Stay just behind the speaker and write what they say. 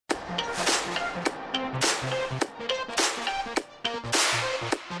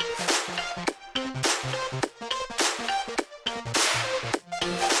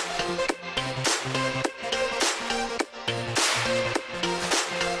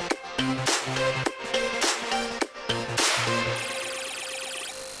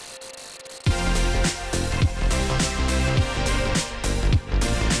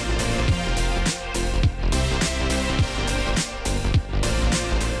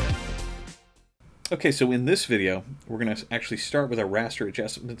Okay, so in this video, we're going to actually start with our raster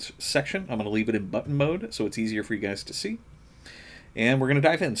adjustments section. I'm going to leave it in button mode so it's easier for you guys to see. And we're going to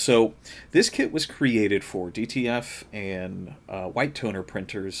dive in. So this kit was created for DTF and white toner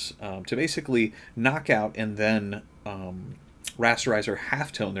printers to basically knock out and then rasterize or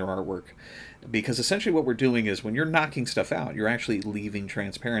halftone their artwork. Because essentially what we're doing is when you're knocking stuff out, you're actually leaving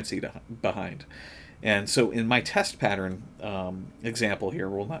transparency behind. And so in my test pattern example here,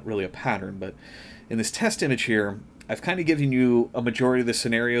 well, not really a pattern, but in this test image here, I've kind of given you a majority of the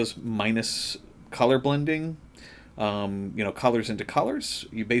scenarios minus color blending, colors into colors.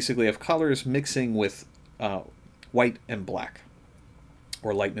 You basically have colors mixing with white and black,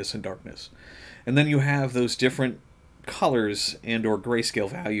 or lightness and darkness. And then you have those different colors and or grayscale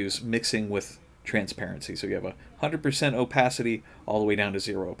values mixing with transparency. So you have 100% opacity all the way down to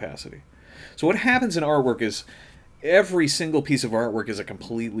 0 opacity. So what happens in artwork is every single piece of artwork is a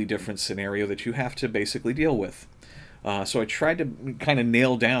completely different scenario that you have to basically deal with. So I tried to kind of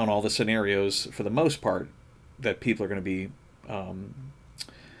nail down all the scenarios for the most part that people are going to be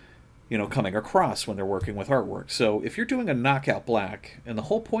coming across when they're working with artwork. So if you're doing a knockout black, and the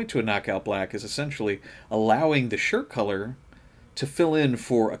whole point to a knockout black is essentially allowing the shirt color to fill in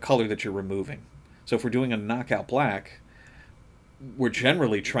for a color that you're removing. So if we're doing a knockout black, we're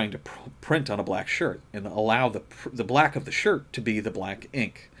generally trying to print on a black shirt and allow the black of the shirt to be the black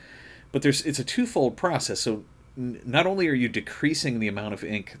ink. But it's a twofold process. So not only are you decreasing the amount of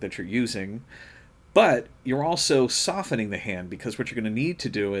ink that you're using, but you're also softening the hand, because what you're going to need to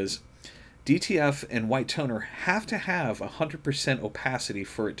do is DTF and white toner have to have 100% opacity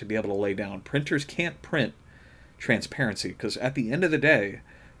for it to be able to lay down. Printers can't print transparency because at the end of the day,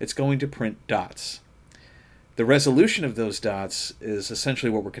 it's going to print dots. The resolution of those dots is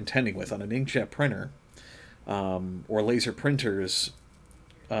essentially what we're contending with on an inkjet printer or laser printers.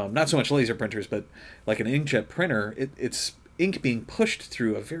 Not so much laser printers, but like an inkjet printer, it's ink being pushed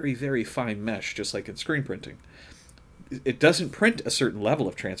through a very, very fine mesh, just like in screen printing. It doesn't print a certain level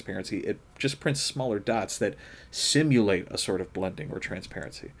of transparency. It just prints smaller dots that simulate a sort of blending or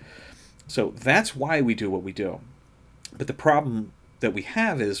transparency. So that's why we do what we do. But the problem that we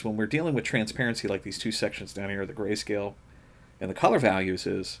have is when we're dealing with transparency, like these two sections down here, the grayscale and the color values,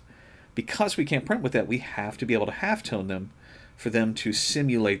 is because we can't print with that, we have to be able to halftone them for them to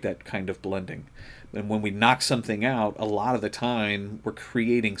simulate that kind of blending. And when we knock something out, a lot of the time we're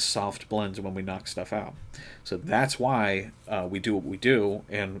creating soft blends when we knock stuff out. So that's why we do what we do,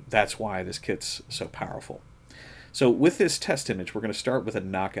 and that's why this kit's so powerful. So with this test image, we're going to start with a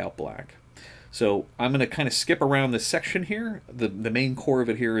knockout black. So I'm going to kind of skip around this section here. The main core of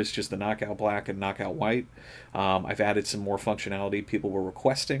it here is just the knockout black and knockout white. I've added some more functionality people were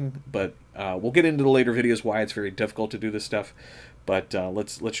requesting, but we'll get into the later videos why it's very difficult to do this stuff. But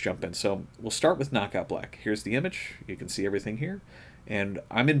let's jump in. So we'll start with knockout black. Here's the image. You can see everything here. And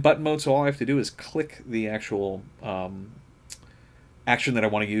I'm in button mode, so all I have to do is click the actual action that I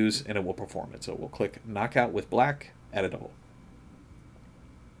want to use, and it will perform it. So we'll click knockout with black, editable.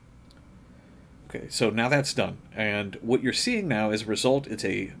 Okay, so now that's done. And what you're seeing now as a result, it's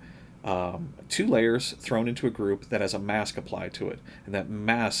a 2 layers thrown into a group that has a mask applied to it. And that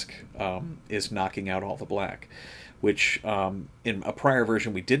mask is knocking out all the black, which in a prior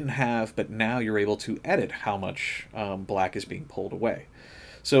version we didn't have, but now you're able to edit how much black is being pulled away.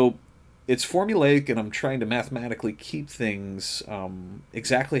 So it's formulaic, and I'm trying to mathematically keep things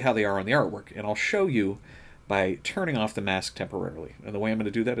exactly how they are on the artwork. And I'll show you by turning off the mask temporarily. And the way I'm going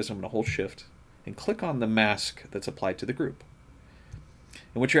to do that is I'm going to hold Shift and click on the mask that's applied to the group.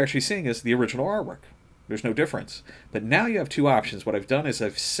 And what you're actually seeing is the original artwork. There's no difference. But now you have 2 options. What I've done is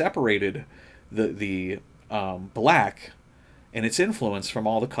I've separated the black and its influence from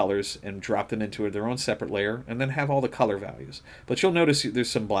all the colors and dropped them into their own separate layer, and then have all the color values. But you'll notice there's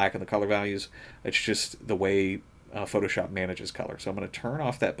some black in the color values. It's just the way Photoshop manages color. So I'm going to turn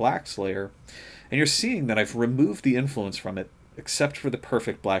off that blacks layer, and you're seeing that I've removed the influence from it, except for the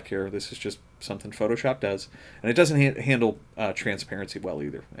perfect black here. This is just something Photoshop does, and it doesn't handle transparency well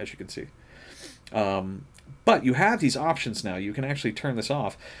either, as you can see. But you have these options now. You can actually turn this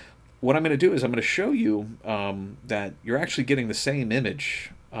off. What I'm going to do is I'm going to show you that you're actually getting the same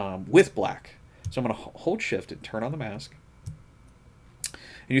image with black. So I'm going to hold Shift and turn on the mask,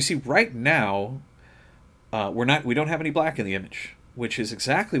 and you see right now we don't have any black in the image, which is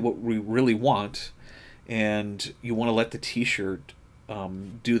exactly what we really want. And you want to let the t-shirt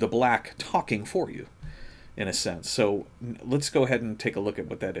do the black talking for you, in a sense. So let's go ahead and take a look at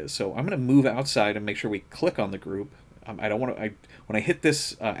what that is. So I'm going to move outside and make sure we click on the group. I don't want to. When I hit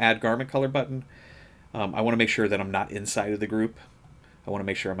this add garment color button, I want to make sure that I'm not inside of the group. I want to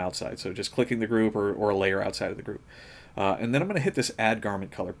make sure I'm outside. So just clicking the group or a layer outside of the group. And then I'm going to hit this Add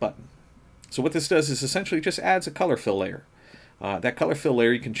Garment Color button. So what this does is essentially just adds a color fill layer. That color fill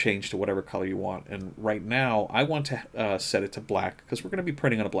layer you can change to whatever color you want. And right now I want to set it to black because we're going to be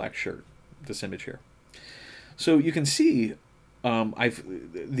printing on a black shirt, this image here. So you can see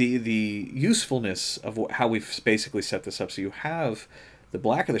the usefulness of how we've basically set this up. So you have the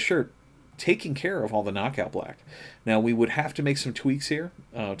black of the shirt taking care of all the knockout black. Now we would have to make some tweaks here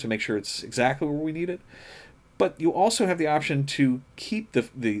to make sure it's exactly where we need it. But you also have the option to keep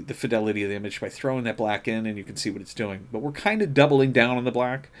the fidelity of the image by throwing that black in, and you can see what it's doing. But we're kind of doubling down on the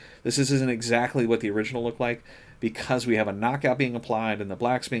black. This isn't exactly what the original looked like because we have a knockout being applied and the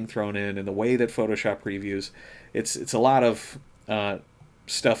black's being thrown in, and the way that Photoshop previews, it's a lot of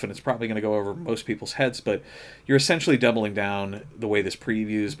stuff, and it's probably going to go over most people's heads, but you're essentially doubling down the way this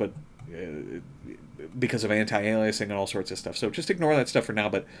previews, but because of anti-aliasing and all sorts of stuff. So just ignore that stuff for now,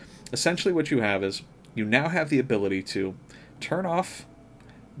 but essentially what you have is you now have the ability to turn off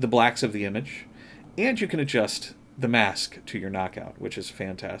the blacks of the image, and you can adjust the mask to your knockout, which is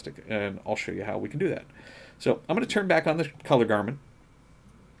fantastic, and I'll show you how we can do that. So I'm going to turn back on the color garment,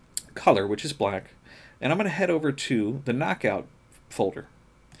 color, which is black, and I'm going to head over to the knockout folder.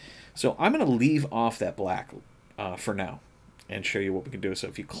 So I'm going to leave off that black for now and show you what we can do. So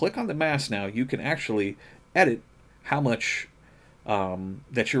if you click on the mask now, you can actually edit how much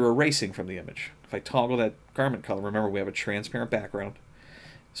that you're erasing from the image. If I toggle that garment color, remember we have a transparent background,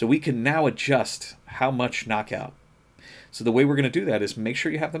 so we can now adjust how much knockout. So the way we're going to do that is make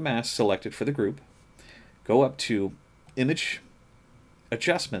sure you have the mask selected for the group, go up to Image,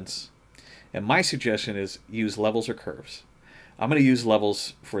 Adjustments, and my suggestion is use levels or curves. I'm going to use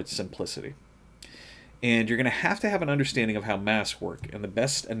levels for its simplicity. And you're going to have an understanding of how masks work. And the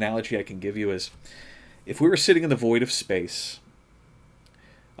best analogy I can give you is if we were sitting in the void of space,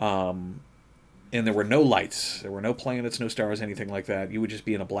 and there were no lights, there were no planets, no stars, anything like that, you would just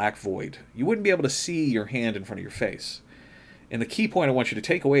be in a black void. You wouldn't be able to see your hand in front of your face. And the key point I want you to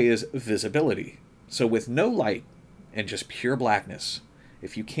take away is visibility. So with no light and just pure blackness,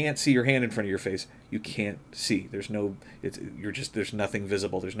 if you can't see your hand in front of your face, you can't see. There's nothing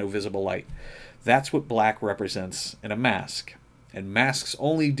visible. There's no visible light. That's what black represents in a mask. And masks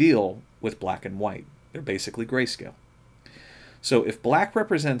only deal with black and white. They're basically grayscale. So if black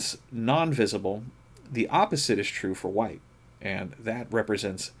represents non-visible, the opposite is true for white, and that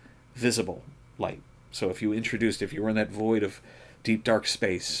represents visible light. So if you were in that void of deep dark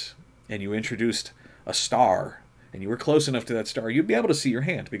space, and you introduced a star, and you were close enough to that star, you'd be able to see your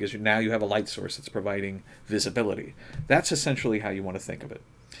hand because now you have a light source that's providing visibility. That's essentially how you want to think of it.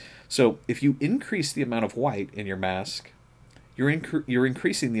 So if you increase the amount of white in your mask, you're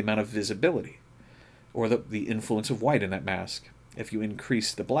increasing the amount of visibility, or the influence of white in that mask. If you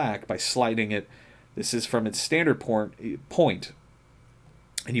increase the black by sliding it, this is from its standard point,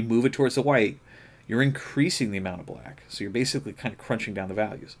 and you move it towards the white, you're increasing the amount of black. So you're basically kind of crunching down the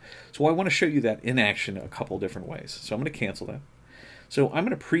values. So I want to show you that in action a couple different ways. So I'm going to cancel that. So I'm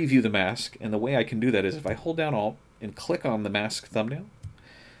going to preview the mask, and the way I can do that is if I hold down Alt and click on the mask thumbnail,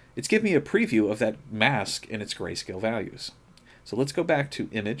 it's giving me a preview of that mask and its grayscale values. So let's go back to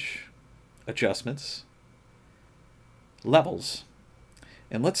Image, Adjustments, Levels,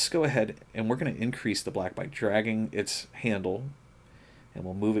 and let's go ahead and we're going to increase the black by dragging its handle, and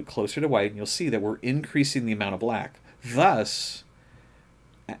we'll move it closer to white, and you'll see that we're increasing the amount of black, thus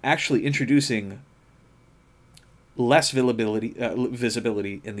actually introducing less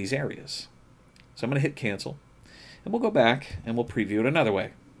visibility in these areas. So I'm going to hit cancel, and we'll go back and we'll preview it another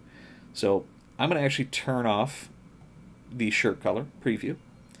way. So I'm going to actually turn off the shirt color preview,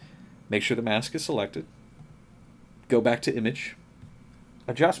 make sure the mask is selected, go back to Image,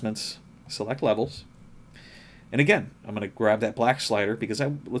 Adjustments, select Levels, and again I'm going to grab that black slider because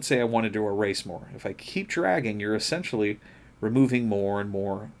let's say I wanted to erase more. If I keep dragging, you're essentially removing more and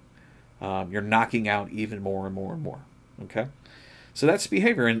more. You're knocking out even more and more and more. Okay, so that's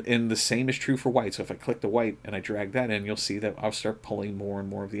behavior, and the same is true for white. So if I click the white and I drag that in, you'll see that I'll start pulling more and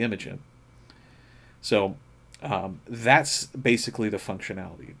more of the image in. So that's basically the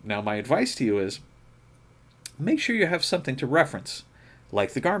functionality. Now my advice to you is make sure you have something to reference,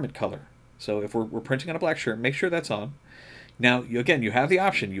 like the garment color. So if we're printing on a black shirt, make sure that's on. Now, again, you have the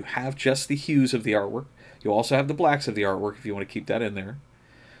option. You have just the hues of the artwork. You also have the blacks of the artwork if you want to keep that in there.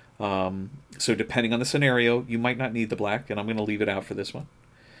 So depending on the scenario, you might not need the black, and I'm going to leave it out for this one.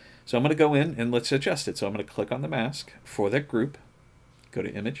 So I'm going to go in and let's adjust it. So I'm going to click on the mask for that group, go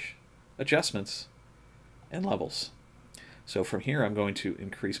to Image, Adjustments, and Levels. So from here, I'm going to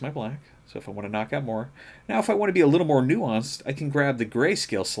increase my black. So if I want to knock out more. Now if I want to be a little more nuanced, I can grab the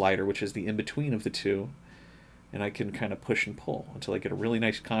grayscale slider, which is the in-between of the two, and I can kind of push and pull until I get a really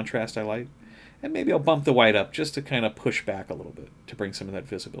nice contrast I like. And maybe I'll bump the white up just to kind of push back a little bit to bring some of that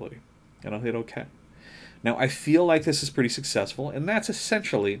visibility. And I'll hit OK. Now I feel like this is pretty successful, and that's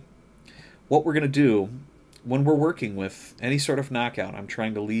essentially what we're going to do when we're working with any sort of knockout. I'm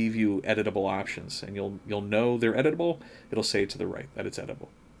trying to leave you editable options, and you'll know they're editable. It'll say to the right that it's editable.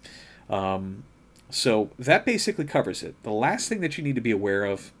 So that basically covers it. The last thing that you need to be aware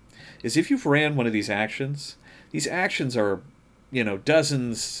of is if you've ran one of these actions are, you know,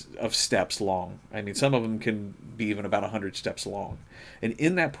 dozens of steps long. I mean, some of them can be even about 100 steps long. And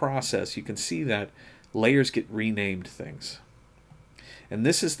in that process, you can see that layers get renamed things. And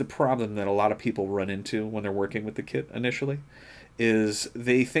this is the problem that a lot of people run into when they're working with the kit initially, is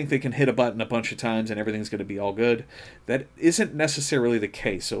they think they can hit a button a bunch of times and everything's going to be all good. That isn't necessarily the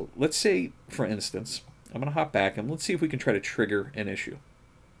case. So let's say, for instance, I'm going to hop back and let's see if we can try to trigger an issue.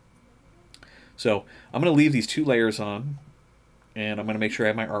 So I'm going to leave these two layers on, and I'm going to make sure I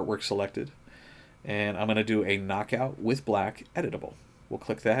have my artwork selected. And I'm going to do a knockout with black editable. We'll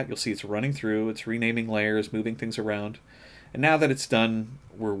click that. You'll see it's running through. It's renaming layers, moving things around. And now that it's done,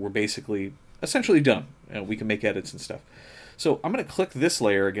 we're basically essentially done. And we can make edits and stuff. So I'm going to click this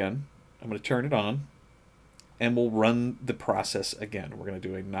layer again. I'm going to turn it on, and we'll run the process again. We're going to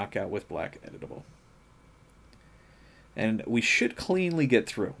do a knockout with black editable. And we should cleanly get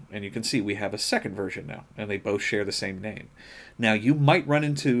through. And you can see we have a second version now, and they both share the same name. Now, you might run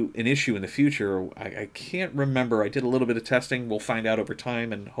into an issue in the future. I can't remember. I did a little bit of testing. We'll find out over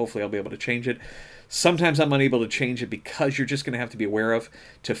time, and hopefully I'll be able to change it. Sometimes I'm unable to change it because you're just going to have to be aware of,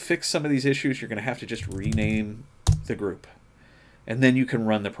 to fix some of these issues, you're going to have to just rename the group. And then you can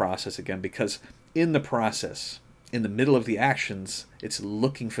run the process again, because in the process, in the middle of the actions, it's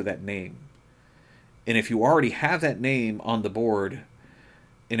looking for that name. And if you already have that name on the board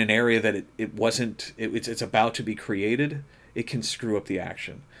in an area that it's about to be created, it can screw up the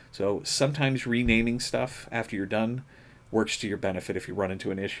action. So sometimes renaming stuff after you're done works to your benefit if you run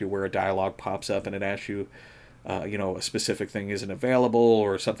into an issue where a dialog pops up and it asks you, you know, a specific thing isn't available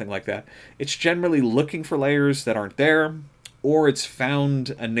or something like that. It's generally looking for layers that aren't there, or it's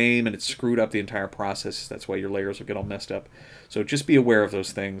found a name and it's screwed up the entire process. That's why your layers will get all messed up. So just be aware of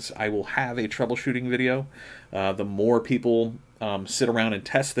those things. I will have a troubleshooting video. The more people sit around and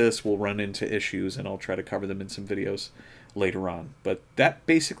test this, we'll run into issues, and I'll try to cover them in some videos later on. But that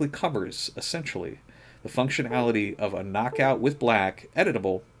basically covers, essentially, the functionality of a knockout with black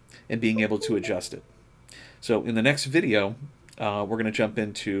editable and being able to adjust it. So in the next video, we're going to jump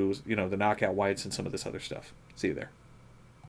into, you know, the knockout whites and some of this other stuff. See you there.